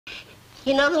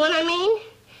You know the one I mean?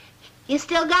 You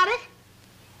still got it?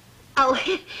 Oh,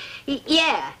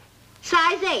 yeah.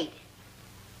 Size 8.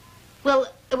 Well,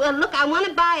 look, I want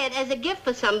to buy it as a gift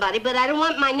for somebody, but I don't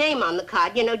want my name on the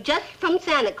card, you know, just from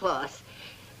Santa Claus.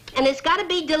 And it's got to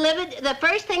be delivered the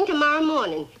first thing tomorrow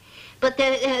morning. But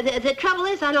the trouble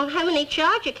is I don't have any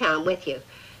charge account with you.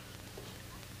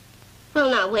 Well,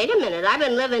 now, wait a minute. I've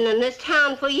been living in this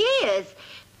town for years.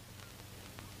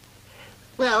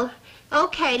 Well,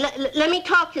 okay, let me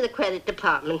talk to the credit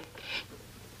department.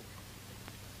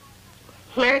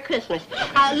 Merry Christmas.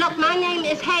 Look, my name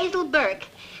is Hazel Burke,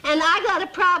 and I got a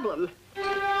problem.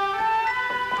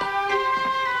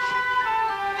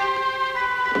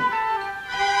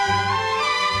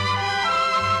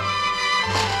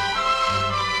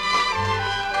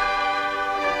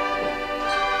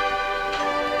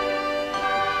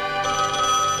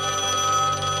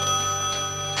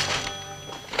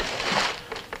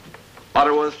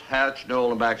 Otterworth, Hatch,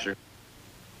 Noll, and Baxter.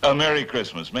 Merry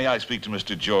Christmas. May I speak to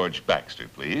Mr. George Baxter,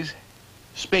 please?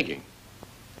 Speaking.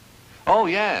 Oh,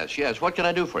 yes, yes. What can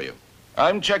I do for you?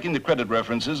 I'm checking the credit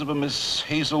references of a Miss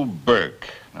Hazel Burke.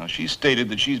 Now, she stated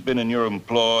that she's been in your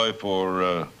employ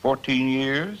for 14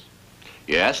 years?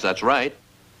 Yes, that's right.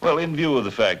 Well, in view of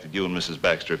the fact that you and Mrs.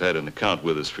 Baxter have had an account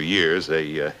with us for years,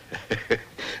 a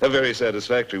very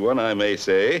satisfactory one, I may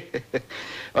say,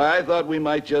 I thought we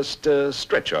might just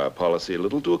stretch our policy a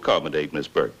little to accommodate Miss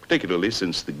Burke, particularly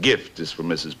since the gift is for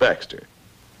Mrs. Baxter.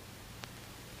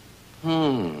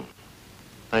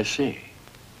 I see.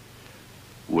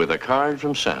 With a card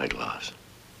from Santa Claus.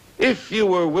 If you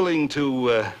were willing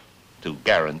to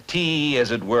guarantee, as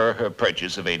it were, her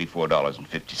purchase of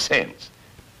 $84.50.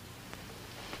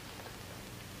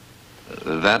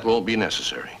 That won't be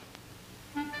necessary.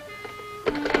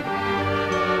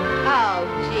 Oh,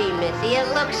 gee, Missy, it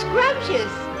looks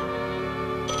scrumptious.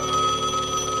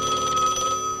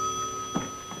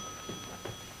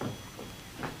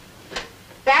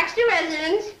 Baxter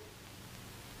residence?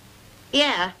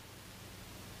 Yeah.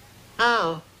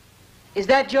 Oh. Is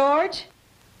that George?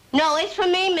 No, it's for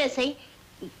me, Missy.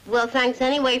 Well, thanks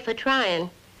anyway for trying.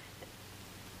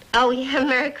 Oh, yeah,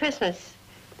 Merry Christmas.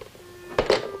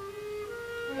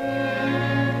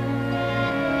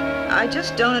 I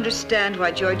just don't understand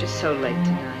why George is so late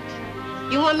tonight.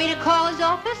 You want me to call his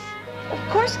office? Of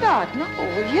course not. No,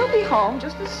 he'll be home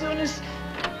just as soon as...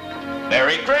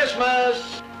 Merry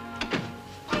Christmas!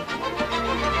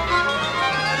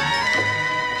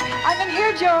 I'm in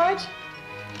here, George.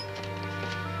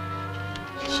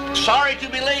 Sorry to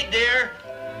be late, dear.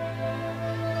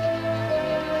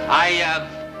 I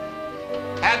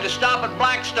had to stop at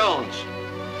Blackstone's.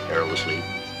 Carol asleep.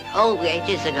 Oh,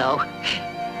 ages ago.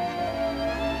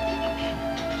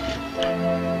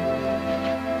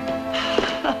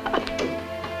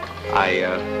 I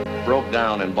broke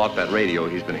down and bought that radio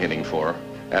he's been hitting for.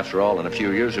 After all, in a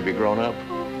few years, he'll be grown up.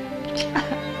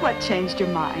 What changed your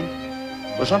mind?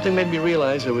 Well, something made me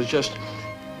realize there was just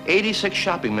 86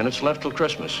 shopping minutes left till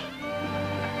Christmas.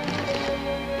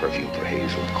 Perfume for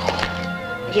Hazel.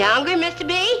 You hungry, Mr.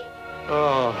 B?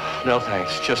 Oh, no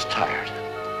thanks. Just tired.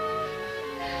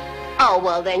 Oh,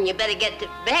 well, then you better get to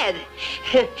bed.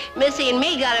 Missy and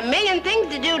me got a million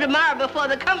things to do tomorrow before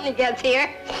the company gets here.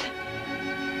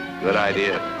 Good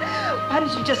idea. Why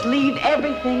don't you just leave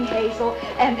everything, Hazel,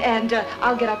 and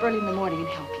I'll get up early in the morning and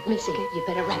help you. Missy, you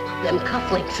better wrap up them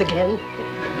cufflinks again.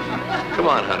 Come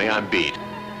on, honey, I'm beat.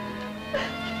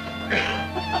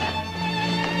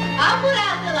 I'll put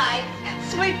out the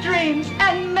lights. Sweet dreams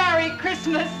and Merry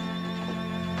Christmas.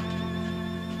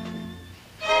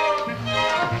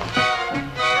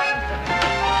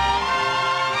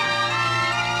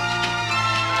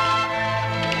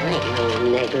 Ain't no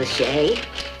negligee.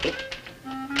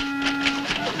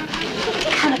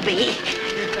 Gotta be.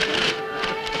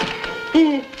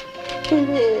 It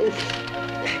is.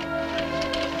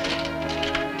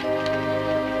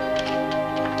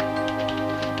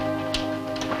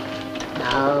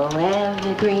 Oh,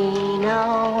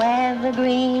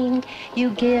 evergreen, you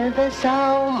give us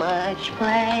so much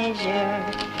pleasure.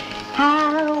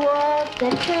 How oft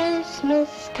at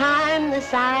Christmas time the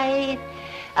sight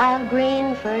of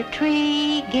green fir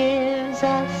tree gives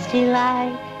us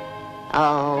delight.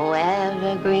 Oh,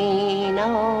 evergreen,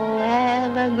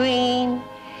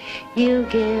 you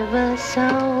give us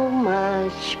so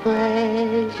much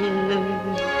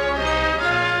pleasure.